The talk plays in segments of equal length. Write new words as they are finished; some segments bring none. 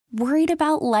Worried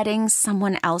about letting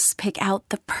someone else pick out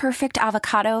the perfect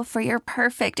avocado for your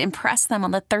perfect impress them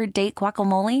on the third date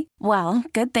guacamole? Well,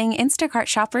 good thing Instacart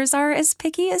shoppers are as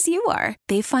picky as you are.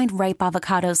 They find ripe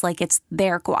avocados like it's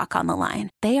their guac on the line.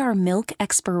 They are milk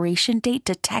expiration date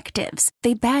detectives.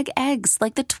 They bag eggs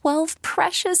like the 12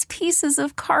 precious pieces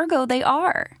of cargo they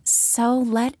are. So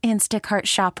let Instacart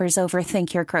shoppers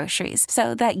overthink your groceries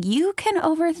so that you can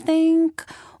overthink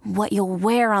what you'll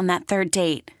wear on that third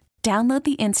date. Download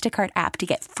the Instacart app to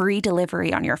get free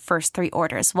delivery on your first 3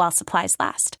 orders while supplies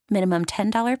last. Minimum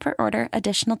 $10 per order.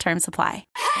 Additional terms apply.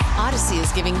 Odyssey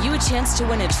is giving you a chance to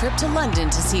win a trip to London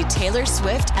to see Taylor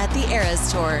Swift at the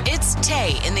Eras Tour. It's Tay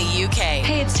in the UK.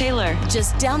 Hey, it's Taylor.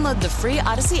 Just download the free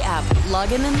Odyssey app,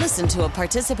 log in and listen to a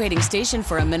participating station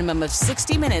for a minimum of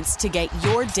 60 minutes to get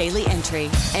your daily entry.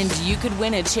 And you could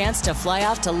win a chance to fly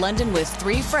off to London with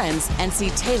 3 friends and see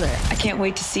Taylor. I can't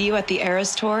wait to see you at the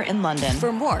Eras Tour in London.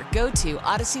 For more, go to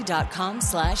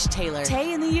odyssey.com/Taylor.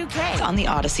 Tay in the UK. It's on the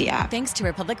Odyssey app. Thanks to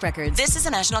Republic Records. This is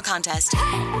a national contest.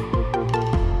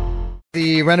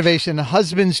 The Renovation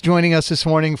Husbands joining us this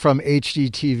morning from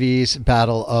HGTV's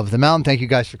Battle of the Mountain. Thank you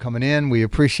guys for coming in. We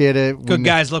appreciate it. Good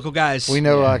guys, local guys. We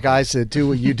know guys that do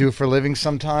what you do for a living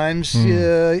sometimes.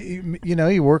 You know,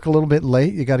 you work a little bit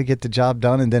late. You got to get the job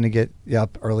done, and then you get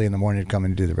up early in the morning to come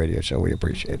and do the radio show. We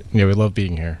appreciate it. Yeah, we love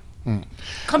being here.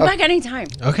 Come back anytime.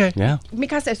 Okay. Yeah. Mi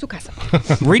casa es su casa.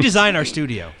 Redesign our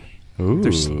studio. Ooh.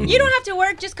 You don't have to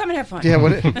work. Just come and have fun. Yeah.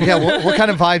 What kind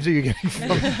of vibes are you getting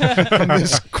from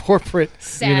this corporate?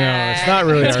 Sad. You know, it's not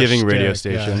really. It's our giving shtick. radio Yeah.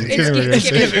 station. It's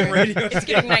giving radio. It's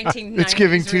giving 1990s. It's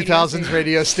giving 2000s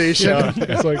radio station. Yeah,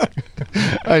 it's like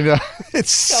I know. It's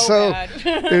so bad.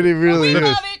 It really We is.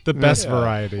 love it. the best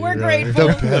variety. We're really. grateful.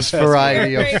 The best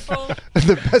variety We're of grateful.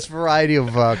 the best variety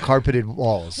of carpeted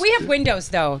walls. We have windows,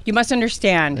 though. You must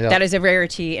understand Yeah. that is a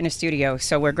rarity in a studio.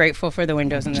 So we're grateful for the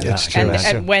windows and the It's true. and, That's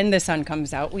true. and when the sun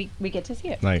comes out, we get to see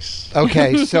it. Nice.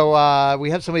 Okay, so we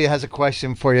have somebody that has a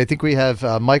question for you. I think we have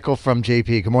Michael from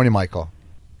JP. Good morning, Michael.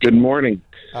 Good morning.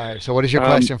 All right, so what is your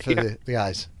question for the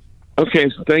guys? Okay,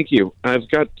 so thank you. I've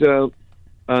got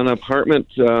an apartment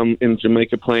in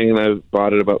Jamaica Plain. I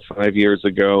bought it about 5 years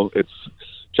ago. It's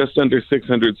just under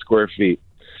 600 square feet.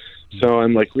 So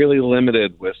I'm like really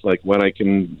limited with like what I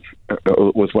can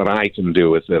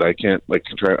do with it. I can't like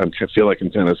try. I feel like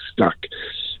I'm kind of stuck,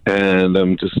 and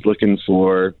I'm just looking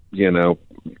for good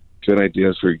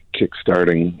ideas for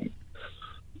kickstarting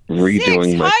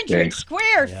redoing my 600 space.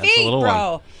 square feet,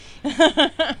 bro.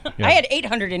 I had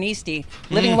 800 in Eastie,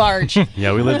 living large.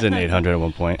 Yeah, we lived in 800 at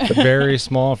one point. Very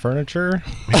small furniture.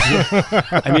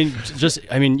 I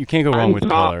mean, you can't go wrong with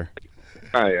color.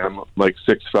 I'm like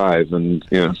 6'5", and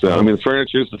so I mean, the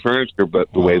furniture's the furniture,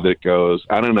 but the way that it goes,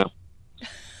 I don't know.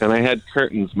 And I had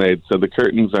curtains made, so the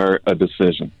curtains are a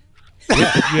decision.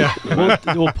 Yeah.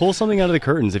 Well, pull something out of the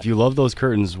curtains. If you love those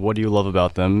curtains, what do you love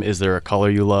about them? Is there a color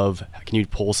you love? Can you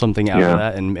pull something out of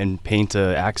that and paint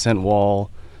an accent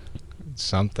wall?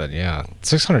 Something, yeah.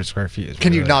 600 square feet is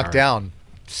Can really you knock hard. down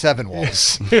 7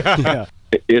 walls? Yeah.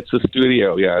 It's a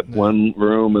studio, one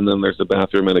room, and then there's a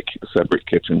bathroom and a separate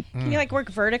kitchen. Can you like work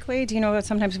vertically? Do you know that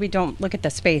sometimes we don't look at the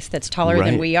space that's taller than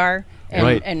Right. we are, and,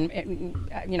 Right. and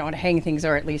to hang things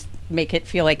or at least make it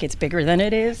feel like it's bigger than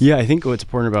it is? Yeah, I think what's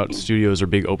important about studios or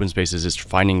big open spaces is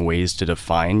finding ways to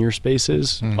define your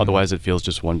spaces. Otherwise, it feels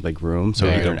just one big room. So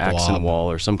Yeah, either like an a accent blob. wall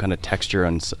or some kind of texture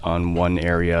on one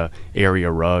area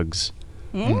rugs.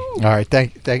 All right,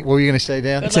 thank. What were you going to say,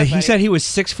 Dan? Good So luck, he buddy. said he was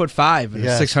 6'5" in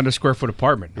Yes. a 600 square foot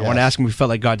apartment. I want to Yes. ask him if he felt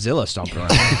like Godzilla stomping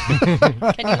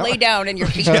around. Can you lay down and your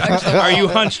feet touch the wall? Are you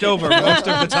hunched over most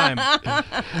of the time?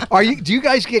 Do you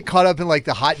guys get caught up in like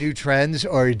the hot new trends,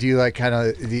 or do you like kind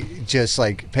of just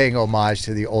like paying homage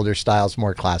to the older styles,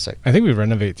 more classic? I think we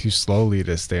renovate too slowly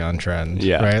to stay on trend.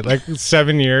 Yeah. Right? Like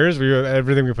 7 years,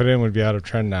 everything we put in would be out of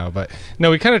trend now. But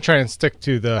no, we kind of try and stick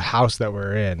to the house that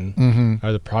we're in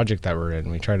or the project that we're in.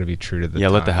 We try to be true to the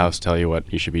Let the time. house tell you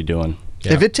what you should be doing.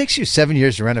 Yeah. If it takes you 7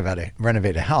 years to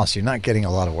renovate a house, you're not getting a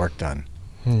lot of work done.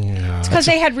 Yeah. Because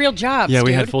they had real jobs. Yeah,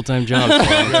 we dude. had full-time jobs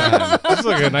for a long time. It's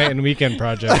like a night and weekend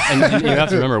project. And you have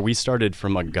to remember, we started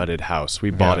from a gutted house.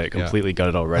 We bought it completely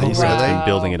gutted already, Oh, so it's really? been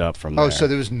building it up from there. Oh, so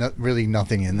there was really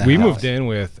nothing in that We house. moved in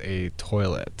with a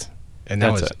toilet, and that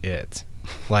That's was it.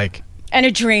 Like, And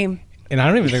a dream. and I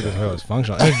don't even think the toilet was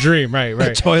functional. And a dream, right?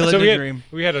 A toilet so and we a had, dream.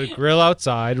 We had a grill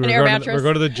outside. We An were air going mattress.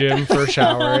 to the gym for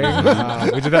showering.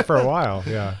 We did that for a while.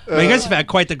 Yeah. Well, you guys have had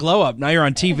quite the glow up. Now you're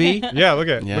on TV. Yeah. Look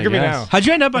at me guys. now. How'd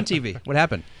you end up on TV? What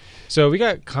happened? So we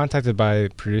got contacted by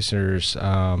producers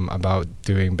about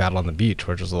doing Battle on the Beach,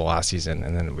 which was the last season,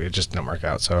 and then it just didn't work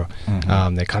out. So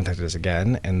they contacted us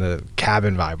again, and the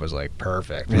cabin vibe was like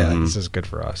perfect. Yeah, this is good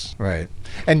for us. Right.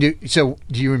 And do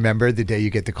you remember the day you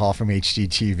get the call from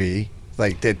HGTV?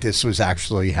 Like that this was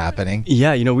actually happening?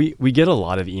 Yeah, we get a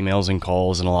lot of emails and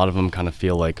calls, and a lot of them kind of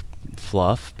feel like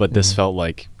fluff, but this felt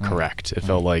like correct. It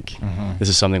felt like this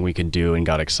is something we could do and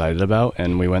got excited about,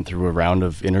 and we went through a round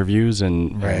of interviews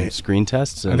and screen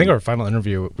tests. And I think our final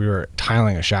interview, we were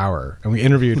tiling a shower, and we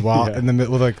interviewed while in the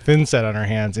with like thin set on our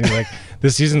hands, and he's like,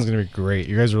 "This season's gonna be great.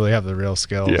 You guys really have the real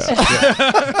skills." Yeah.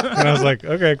 And I was like,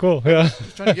 "Okay, cool." Yeah. I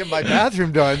was trying to get my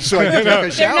bathroom done so I can take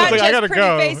a shower. They're not I gotta just pretty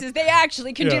go. faces; they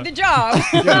actually can do the job.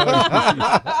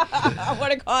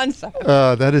 What a concept!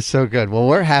 That is so good. Well,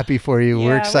 we're happy for you. Yeah,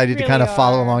 we're excited we to kind of really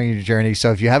follow are. along your journey.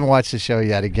 So if you haven't watched the show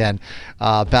yet, again,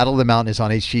 Battle of the Mountain is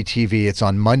on HGTV. It's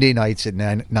on Monday nights at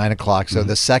 9 o'clock. So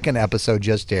the second episode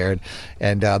just aired,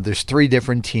 and there's 3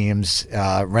 different teams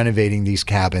renovating these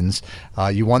cabins.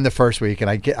 You won the first week, and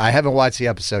I haven't watched the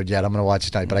episode yet. I'm going to watch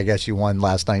it tonight, but I guess you won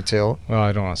last night too. Well,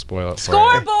 I don't want to spoil it.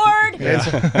 Scoreboard!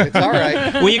 It's all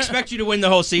right. We expect you to win the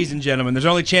whole season, gentlemen. There's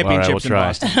only championships in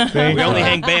Boston. We only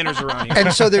hang banners around here.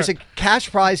 And so there's a cash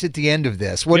prize at the end of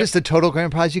this. What is the total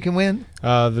grand prize you can win?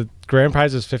 The grand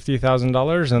prize is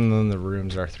 $50,000, and then the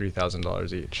rooms are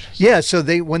 $3,000 each. Yeah, so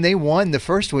when they won the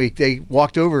first week, they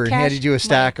walked over and handed you a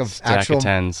stack of actual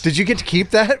tens. Did you get to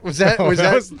keep that? Was that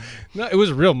No, it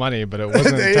was real money, but it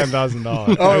wasn't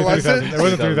 $10,000. Oh, it wasn't? It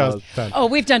wasn't $3,000. Oh,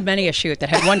 we've done many a shoot that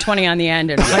had 120 on the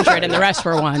end and 100, and the rest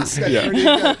were ones.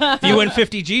 If you win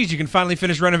 50 G's, you can finally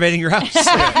finish renovating your house.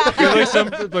 Like some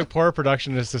poor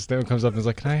production assistant comes up and is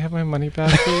like, "Can I have my money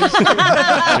back, please?"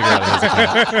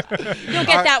 You'll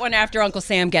get that one after Uncle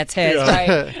Sam gets his,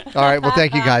 right? All right. Well,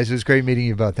 thank you guys. It was great meeting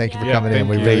you both. Thank you for coming in.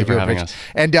 We thank really you for do having appreciate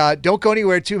us. it. And don't go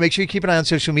anywhere, too. Make sure you keep an eye on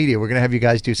social media. We're going to have you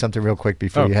guys do something real quick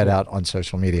before you head out on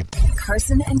social media.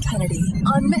 Carson and Kennedy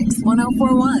on Mix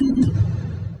 104.1.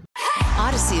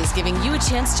 Odyssey is giving you a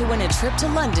chance to win a trip to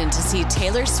London to see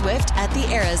Taylor Swift at the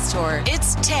Eras Tour.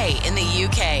 It's Tay in the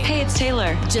UK. Hey, it's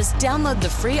Taylor. Just download the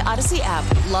free Odyssey app,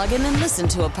 log in and listen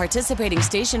to a participating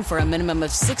station for a minimum of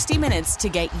 60 minutes to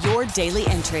get your daily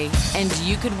entry. And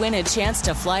you could win a chance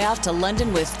to fly off to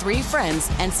London with 3 friends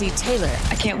and see Taylor.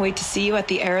 I can't wait to see you at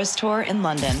the Eras Tour in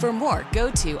London. For more, go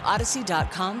to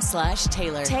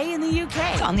odyssey.com/Taylor. Tay in the It's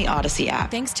UK. on the Odyssey app.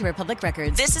 Thanks to Republic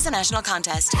Records. This is a national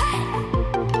contest.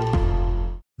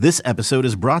 This episode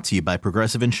is brought to you by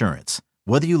Progressive Insurance.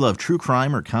 Whether you love true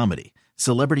crime or comedy,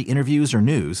 celebrity interviews or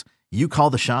news, you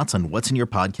call the shots on what's in your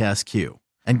podcast queue.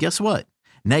 And guess what?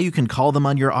 Now you can call them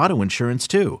on your auto insurance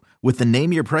too with the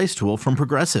Name Your Price tool from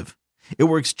Progressive. It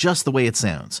works just the way it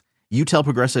sounds. You tell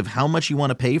Progressive how much you want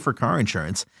to pay for car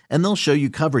insurance, and they'll show you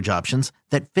coverage options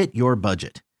that fit your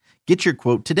budget. Get your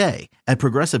quote today at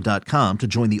Progressive.com to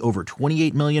join the over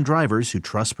 28 million drivers who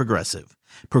trust Progressive.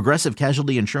 Progressive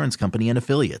Casualty Insurance Company and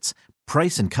Affiliates.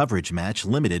 Price and coverage match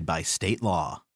limited by state law.